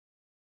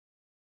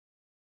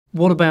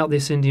What about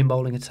this Indian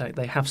bowling attack?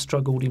 They have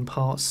struggled in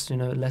parts,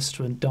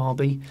 Leicester and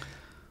Derby.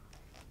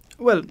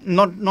 Well,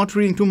 not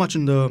reading too much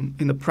in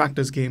the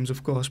practice games,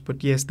 of course,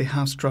 but yes, they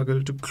have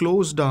struggled to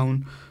close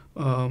down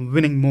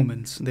winning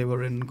moments. They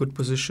were in good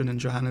position in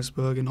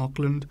Johannesburg, in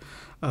Auckland.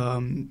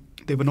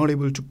 They were not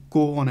able to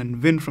go on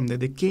and win from there.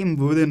 They came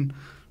within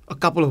a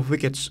couple of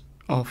wickets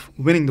of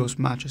winning those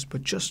matches,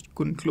 but just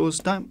couldn't close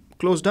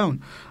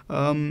down.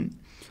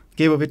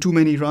 Gave away too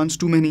many runs,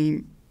 too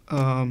many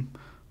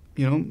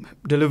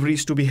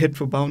deliveries to be hit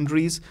for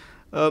boundaries.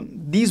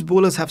 These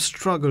bowlers have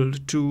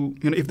struggled to,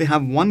 if they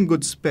have one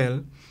good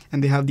spell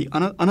and they have the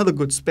another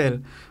good spell,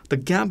 the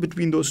gap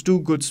between those two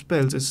good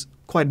spells is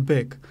quite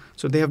big.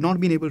 So they have not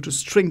been able to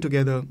string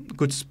together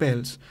good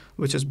spells,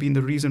 which has been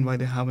the reason why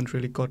they haven't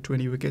really got to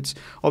any wickets.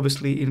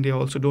 Obviously, India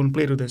also don't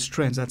play to their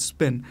strengths, that's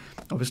spin.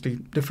 Obviously,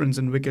 difference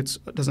in wickets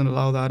doesn't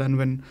allow that. And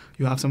when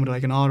you have somebody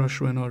like an R.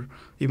 Ashwin or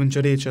even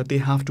Jadeja, they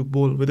have to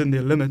bowl within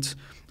their limits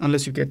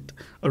unless you get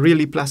a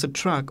really placid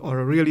track or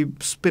a really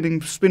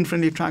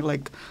spin-friendly track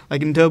like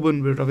in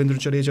Durban, where Ravindra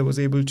Jadeja was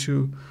able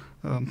to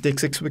take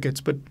 6 wickets.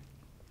 But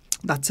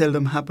that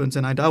seldom happens,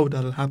 and I doubt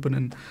that'll happen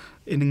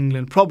in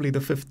England. Probably the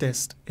 5th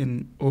test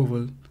in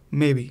Oval,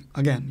 maybe.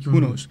 Again, who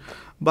knows?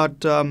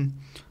 But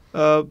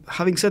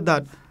having said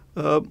that,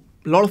 a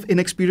lot of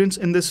inexperience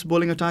in this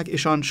bowling attack.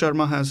 Ishant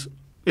Sharma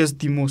is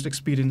the most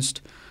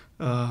experienced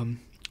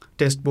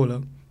test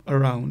bowler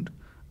around.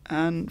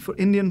 And for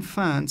Indian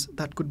fans,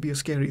 that could be a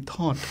scary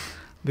thought,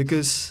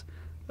 because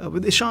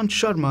with Ishant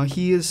Sharma,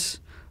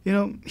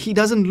 he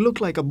doesn't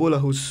look like a bowler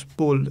who's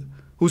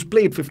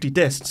played 50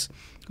 tests.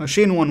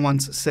 Shane Warne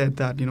once said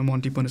that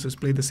Monty Punnis has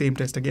played the same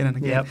test again and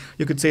again. Yep.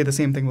 You could say the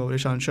same thing about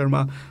Ishant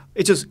Sharma.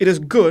 It is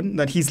good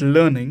that he's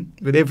learning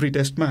with every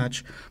test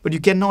match, but you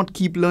cannot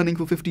keep learning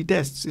for 50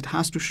 tests. It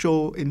has to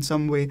show in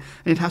some way,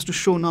 and it has to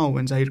show now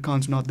when Zahir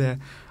Khan's not there.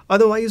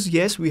 Otherwise,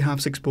 yes, we have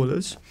 6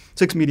 bowlers,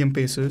 6 medium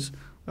pacers,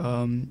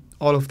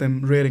 all of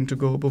them raring to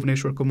go.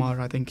 Bhuvneshwar Kumar,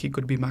 I think he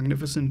could be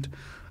magnificent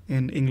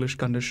in English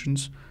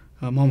conditions.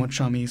 Mohammad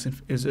Shami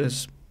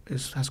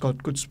has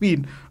got good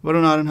speed.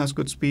 Varun Aaron has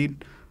good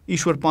speed.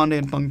 Ishwar Pandey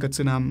and Pankaj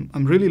Sinha,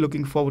 I'm really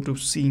looking forward to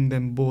seeing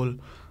them bowl,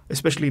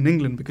 especially in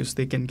England, because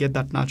they can get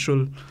that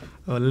natural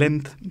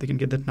length, they can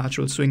get that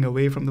natural swing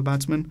away from the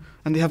batsman,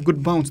 and they have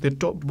good bounce. They're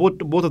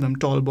both of them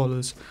tall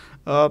bowlers.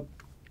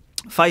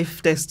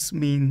 5 tests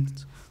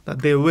means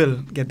that they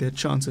will get their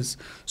chances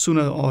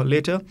sooner or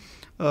later.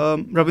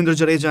 Ravindra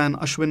Jadeja and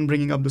Ashwin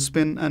bringing up the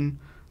spin, and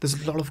there's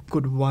a lot of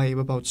good vibe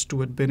about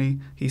Stuart Binny.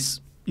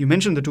 You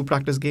mentioned the 2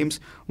 practice games.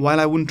 While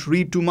I wouldn't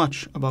read too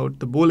much about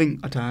the bowling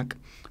attack,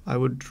 I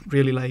would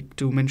really like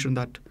to mention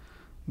that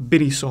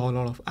Binny saw a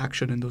lot of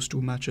action in those 2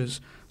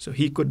 matches. So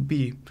he could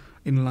be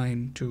in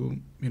line to,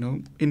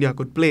 India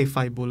could play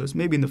 5 bowlers,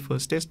 maybe in the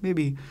first test,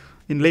 maybe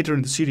later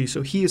in the series.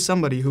 So he is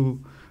somebody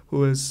who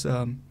is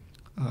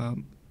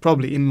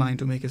probably in line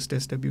to make his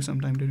test debut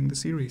sometime during the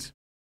series.